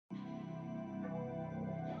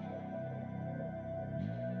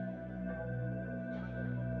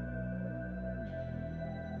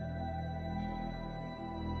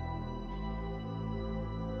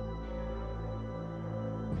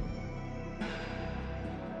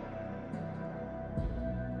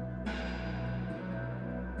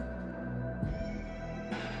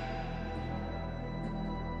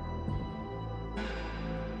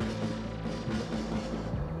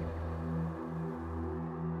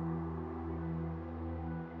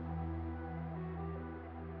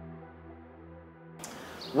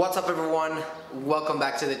What's up everyone, welcome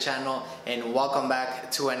back to the channel and welcome back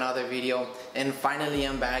to another video. And finally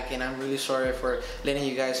I'm back, and I'm really sorry for letting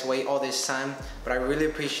you guys wait all this time, but I really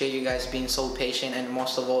appreciate you guys being so patient, and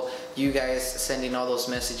most of all you guys sending all those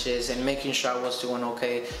messages and making sure I was doing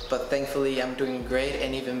okay. But thankfully I'm doing great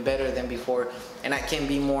and even better than before, and I can't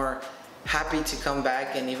be more happy to come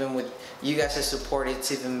back. And even with you guys' support,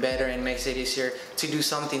 it's even better and makes it easier to do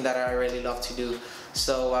something that I really love to do.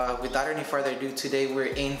 So without any further ado, today we're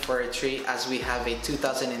in for a treat as we have a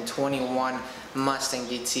 2021 Mustang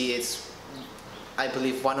GT. It's, I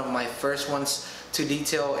believe, one of my first ones to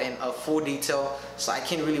detail and a full detail, so I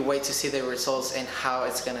can't really wait to see the results and how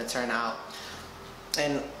it's gonna turn out.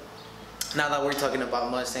 And now that we're talking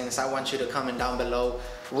about Mustangs, I want you to comment down below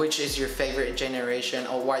which is your favorite generation,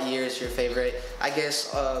 or what year is your favorite. I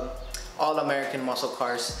guess all American muscle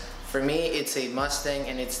cars. For me, it's a Mustang,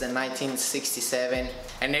 and it's the 1967.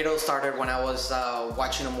 And it all started when I was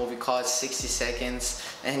watching a movie called 60 Seconds.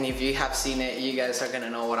 And if you have seen it, you guys are gonna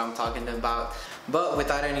know what I'm talking about. But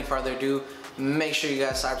without any further ado, make sure you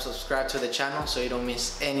guys are subscribed to the channel so you don't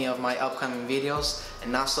miss any of my upcoming videos.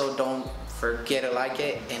 And also don't forget to like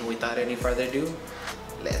it. And without any further ado,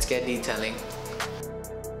 let's get detailing.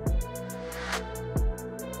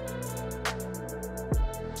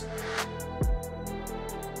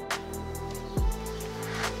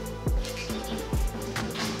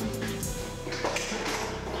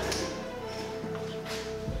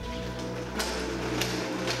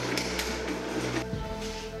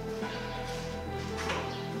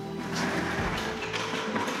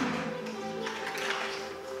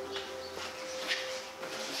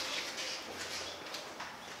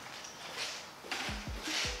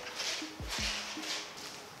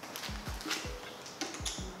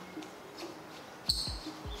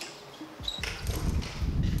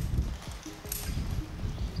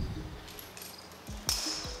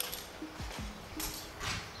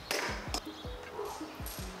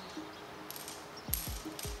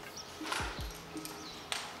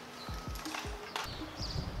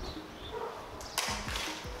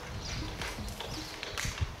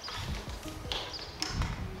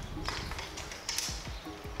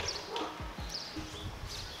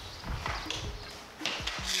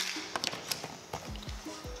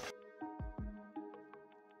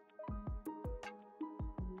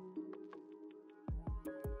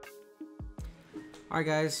 Alright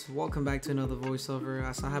guys, welcome back to another voiceover,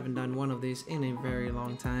 as I haven't done one of these in a very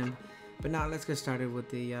long time. But now let's get started with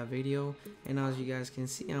the video. And as you guys can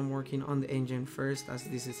see, I'm working on the engine first, as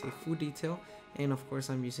this is a full detail. And of course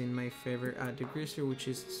I'm using my favorite degreaser, which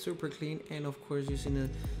is super clean, and of course using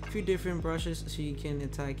a few different brushes so you can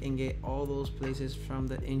attack and get all those places from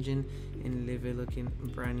the engine and leave it looking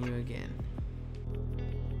brand new again.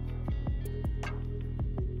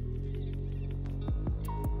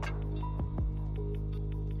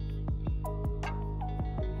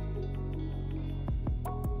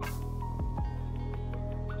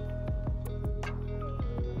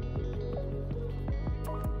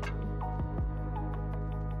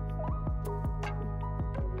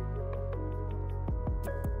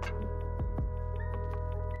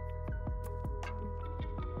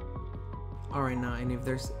 Alright, now, and if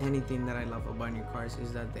there's anything that I love about new cars,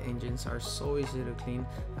 is that the engines are so easy to clean,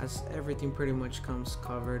 as everything pretty much comes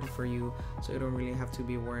covered for you, so you don't really have to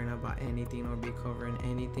be worrying about anything or be covering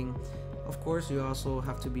anything. Of course, you also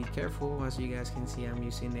have to be careful. As you guys can see, I'm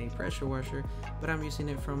using a pressure washer, but I'm using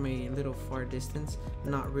it from a little far distance,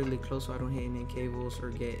 not really close, so I don't hit any cables or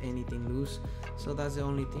get anything loose. So that's the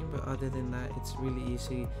only thing, but other than that, it's really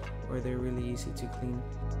easy, or they're really easy to clean.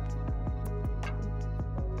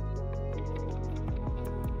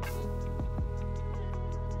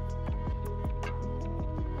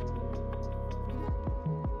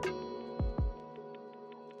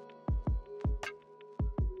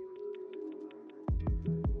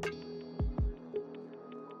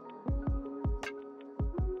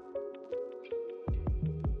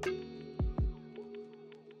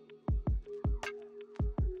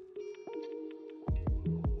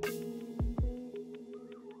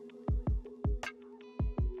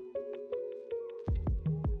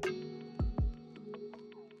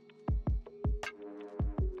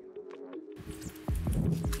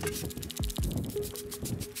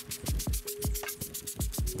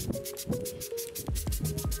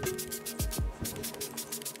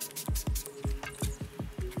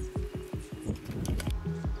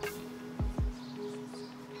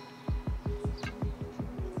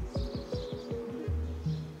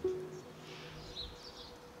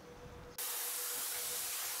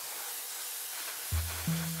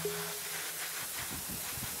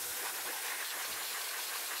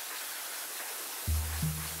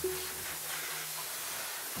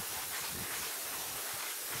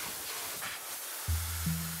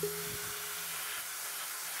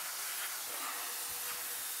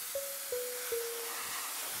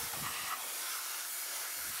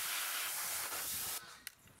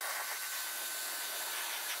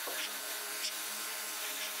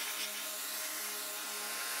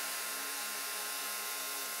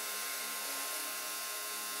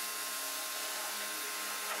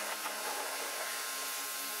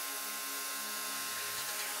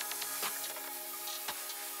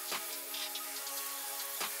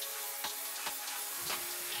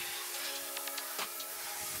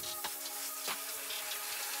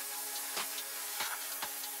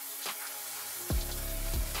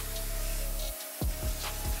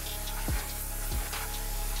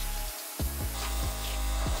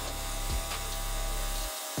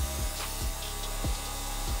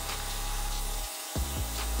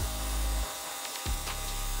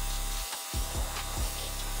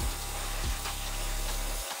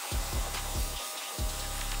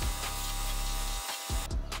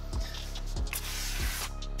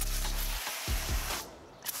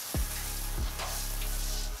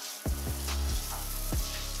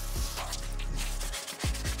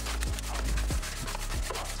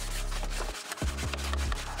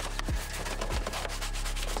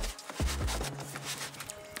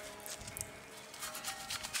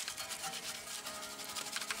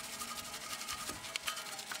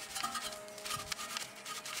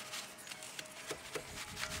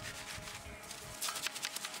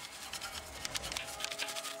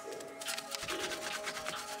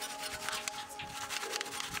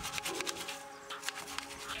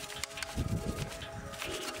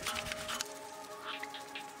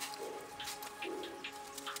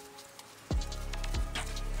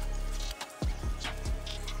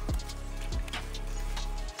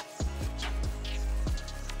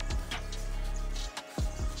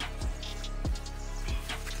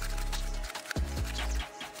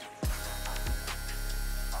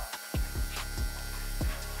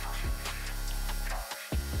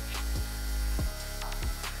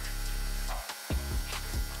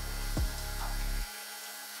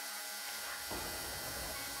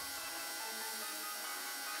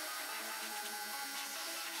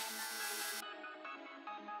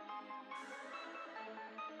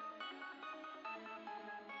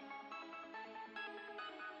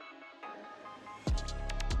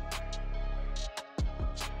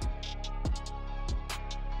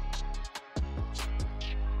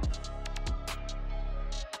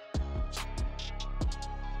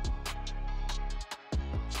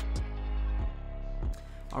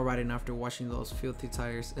 Alright, and after washing those filthy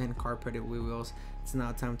tires and carpeted wheels, it's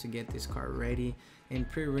now time to get this car ready and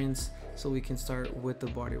pre-rinse so we can start with the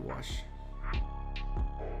body wash.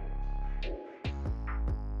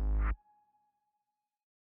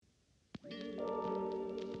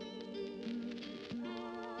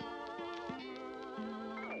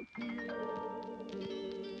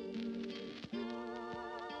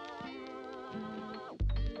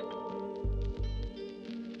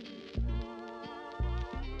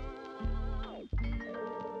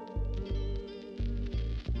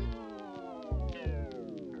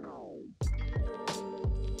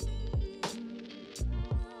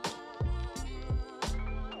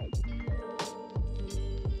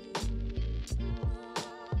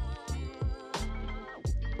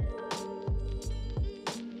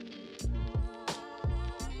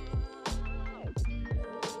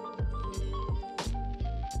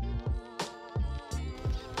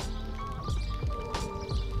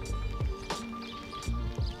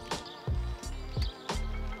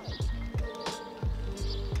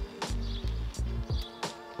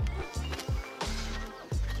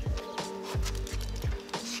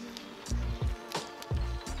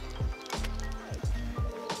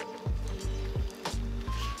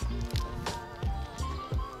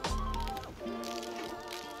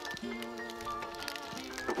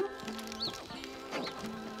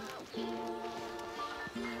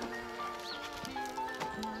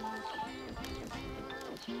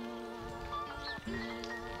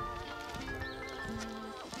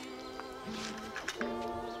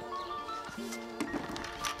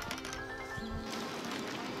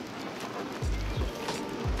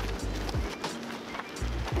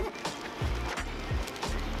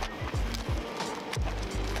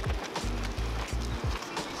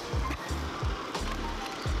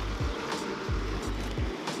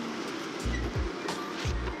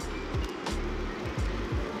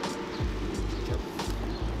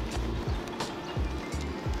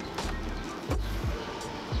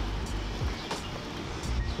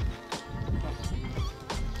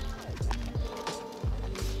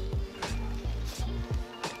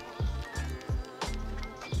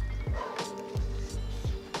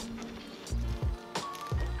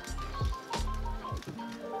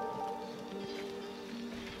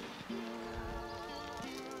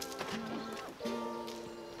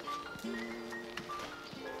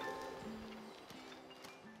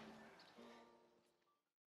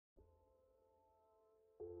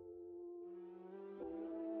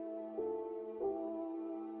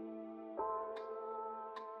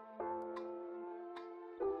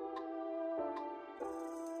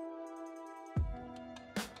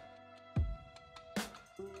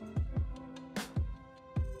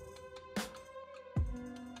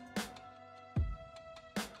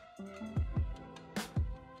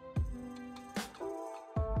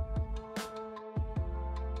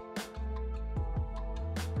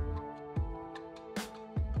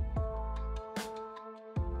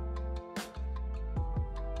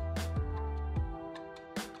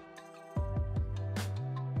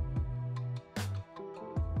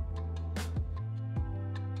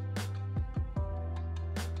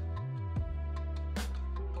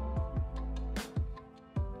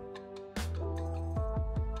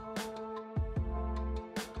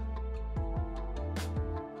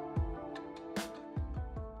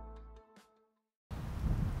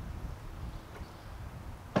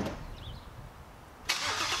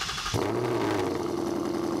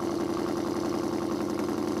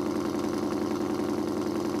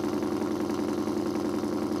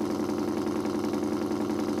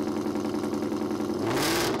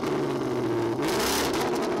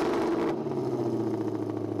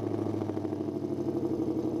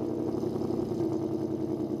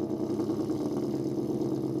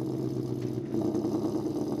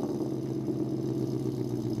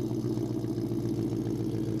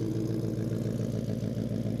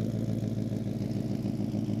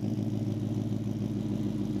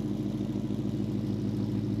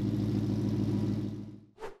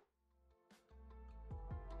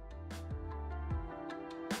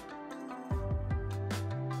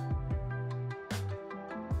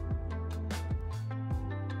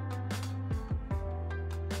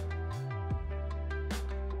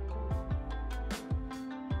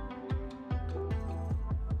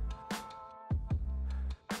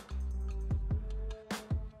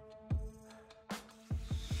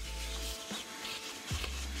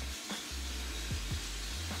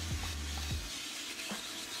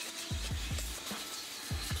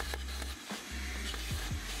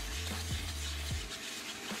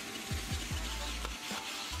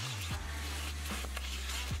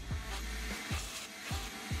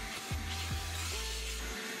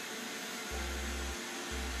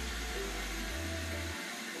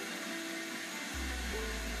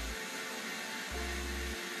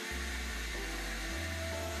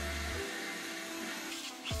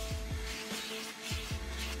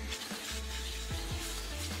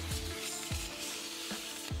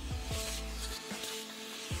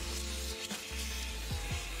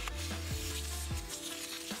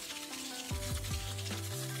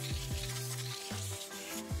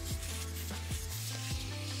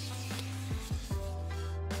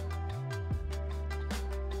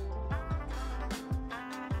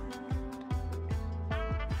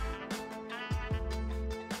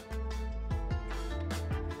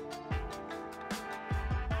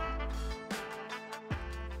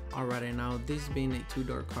 Alright, and now this being a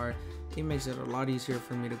two-door car, it makes it a lot easier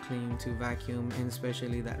for me to clean, to vacuum, and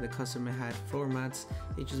especially that the customer had floor mats,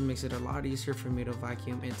 it just makes it a lot easier for me to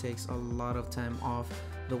vacuum. It takes a lot of time off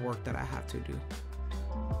the work that I have to do.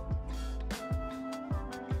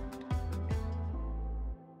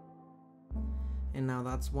 And now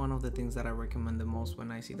that's one of the things that I recommend the most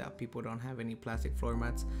when I see that people don't have any plastic floor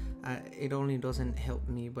mats. It only doesn't help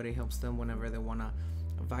me, but it helps them whenever they want to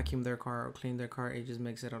vacuum their car or clean their car. It just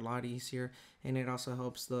makes it a lot easier, and it also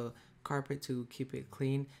helps the carpet to keep it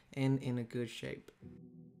clean and in a good shape.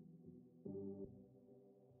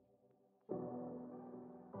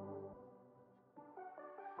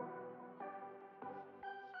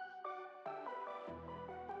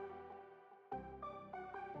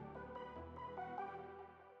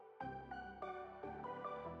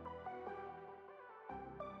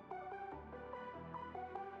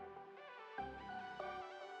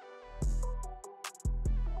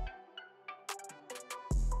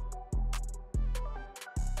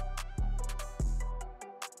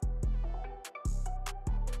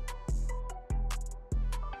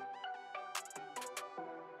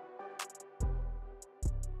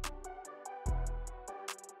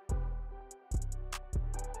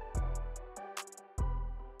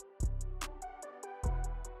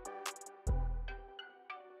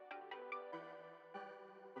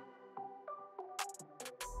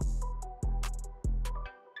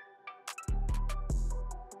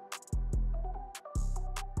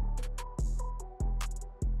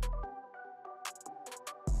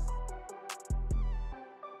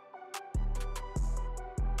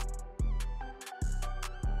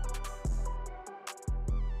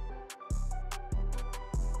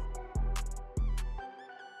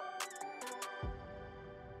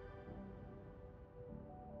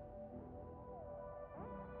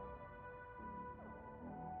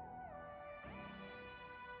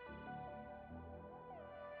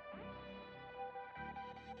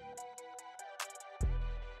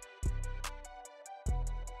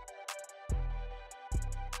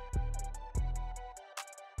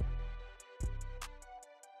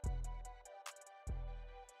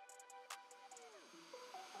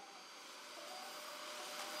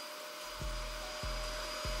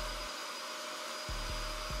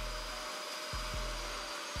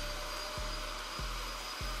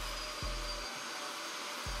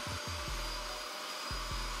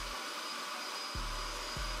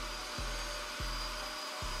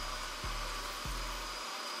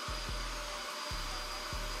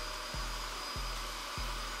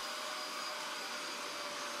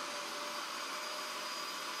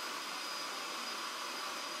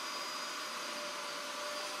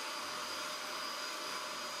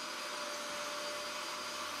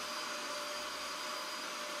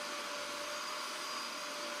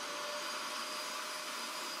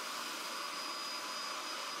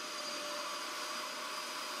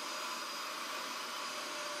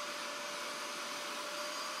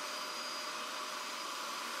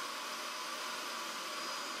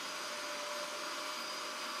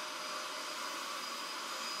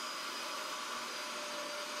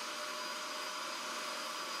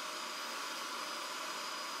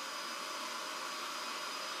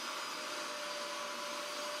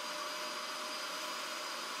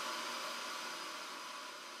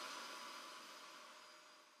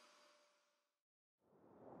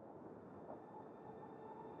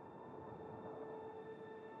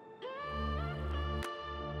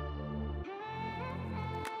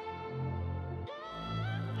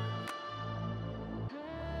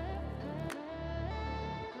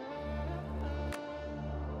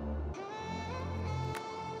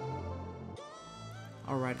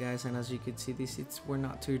 Alright guys, and as you can see, these seats were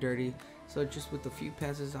not too dirty, so just with a few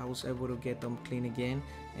passes I was able to get them clean again.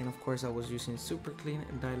 And of course I was using super clean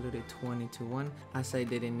and diluted 20:1 as I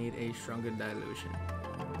didn't need a stronger dilution.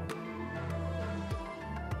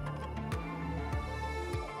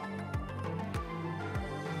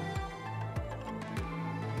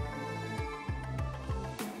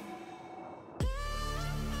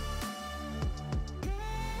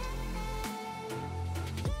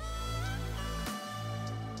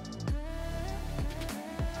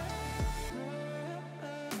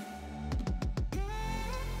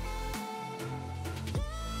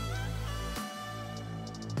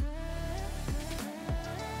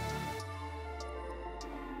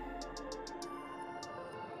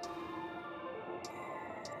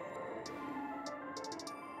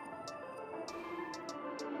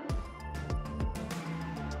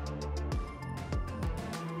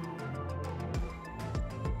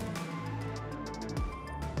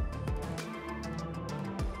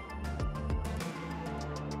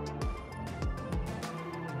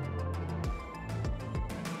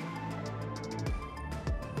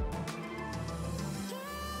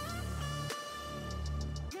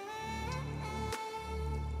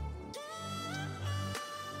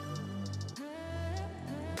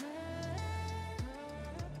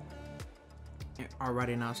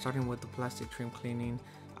 Alrighty, now starting with the plastic trim cleaning,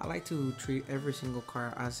 I like to treat every single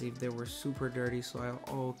car as if they were super dirty, so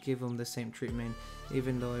I'll give them the same treatment.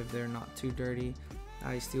 Even though if they're not too dirty,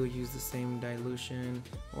 I still use the same dilution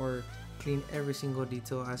or clean every single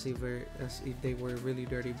detail as if they were really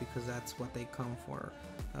dirty, because that's what they come for.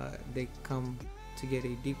 They come to get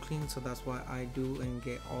a deep clean, so that's why I do and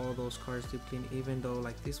get all those cars deep clean. Even though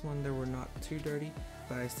like this one, they were not too dirty,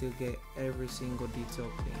 but I still get every single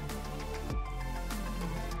detail clean.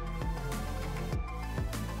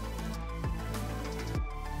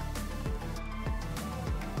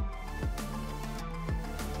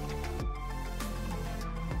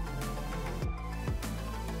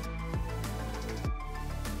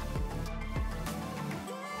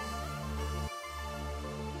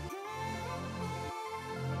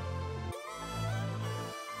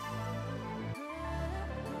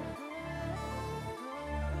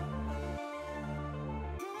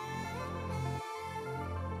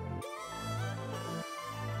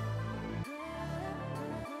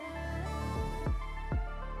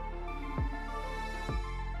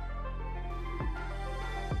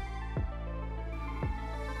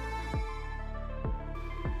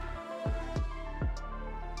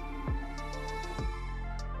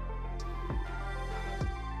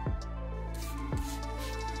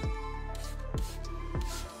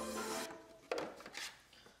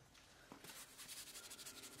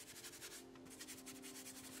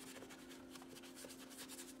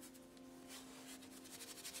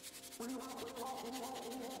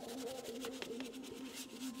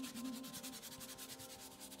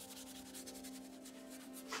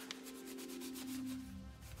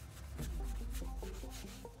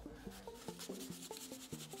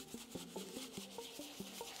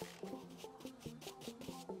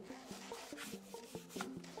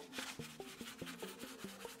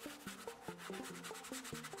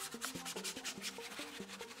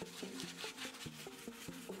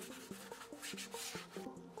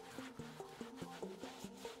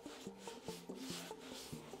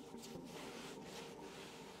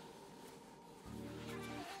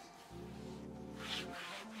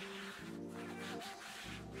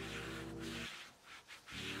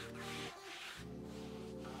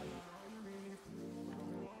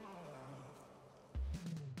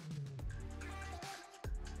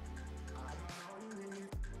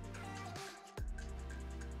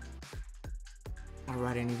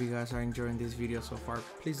 Alright, and if you guys are enjoying this video so far,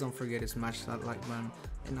 please don't forget to smash that like button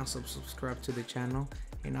and also subscribe to the channel.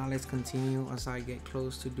 And now let's continue as I get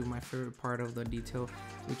close to do my favorite part of the detail,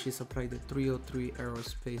 which is apply the 303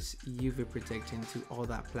 aerospace UV protection to all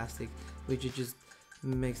that plastic, which it just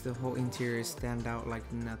makes the whole interior stand out like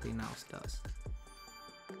nothing else does.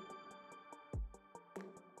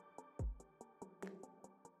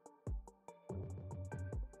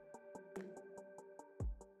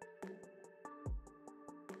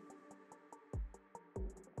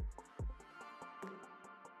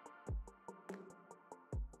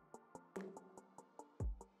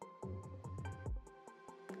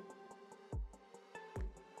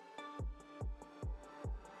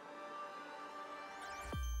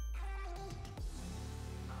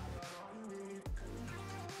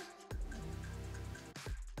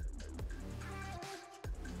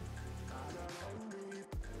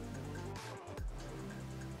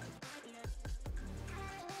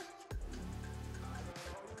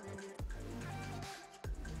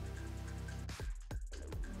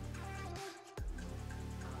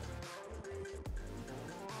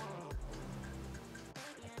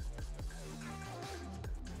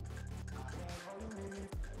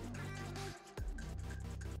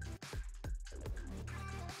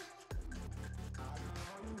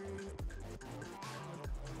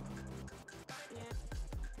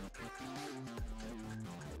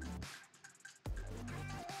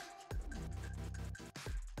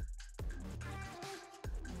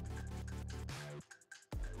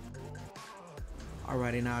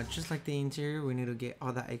 Alrighty, now just like the interior, we need to get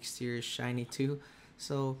all that exterior shiny too.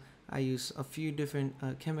 So I use a few different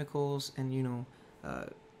chemicals and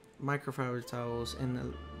microfiber towels and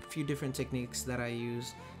a few different techniques that I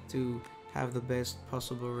use to have the best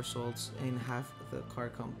possible results and have the car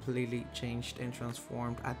completely changed and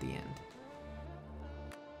transformed at the end.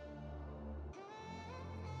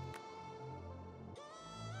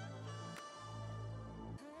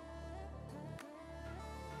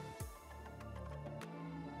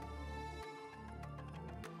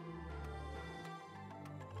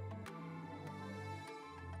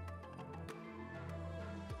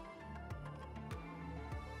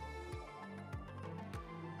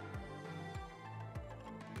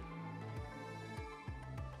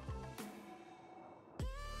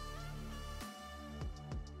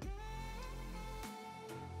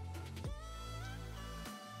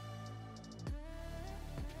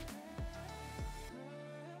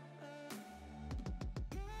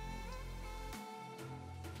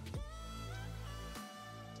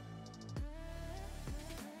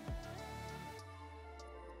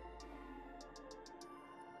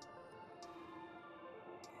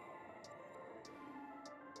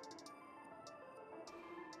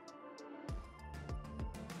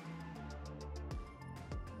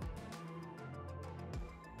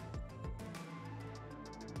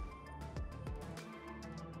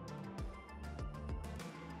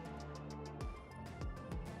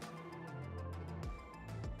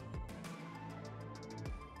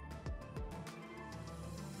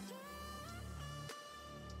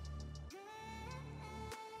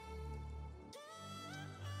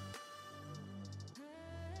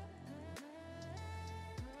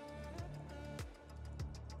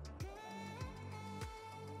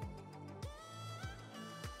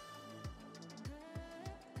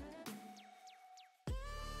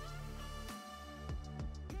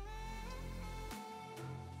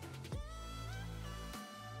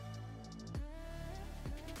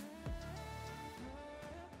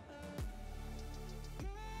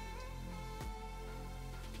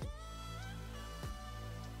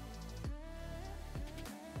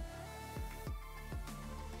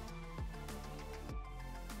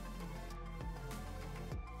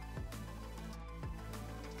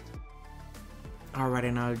 Alright,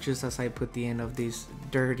 and now just as I put the end of this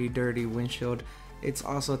dirty windshield, it's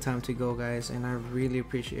also time to go, guys, and I really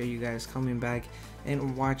appreciate you guys coming back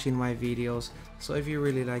and watching my videos. So if you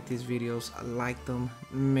really like these videos, like them,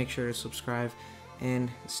 make sure to subscribe,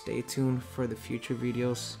 and stay tuned for the future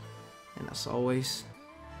videos. And as always,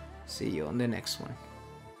 see you on the next one.